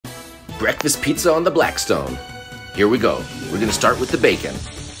Breakfast pizza on the Blackstone. Here we go. We're gonna start with the bacon.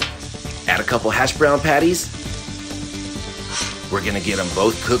 Add a couple hash brown patties. We're gonna get them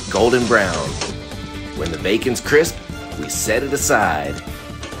both cooked golden brown. When the bacon's crisp, we set it aside.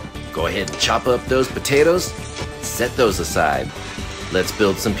 Go ahead and chop up those potatoes. Set those aside. Let's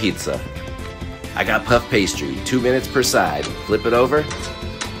build some pizza. I got puff pastry, 2 minutes per side. Flip it over.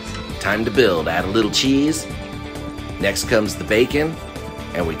 Time to build. Add a little cheese. Next comes the bacon,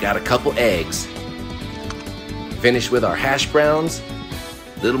 and we got a couple eggs. Finish with our hash browns.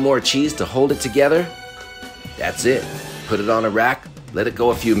 Little more cheese to hold it together. That's it. Put it on a rack. Let it go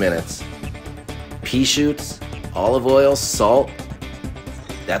a few minutes. Pea shoots, olive oil, salt.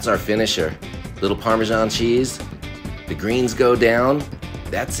 That's our finisher. Little Parmesan cheese. The greens go down.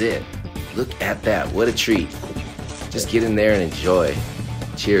 That's it. Look at that. What a treat. Just get in there and enjoy.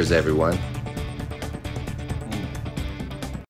 Cheers, everyone.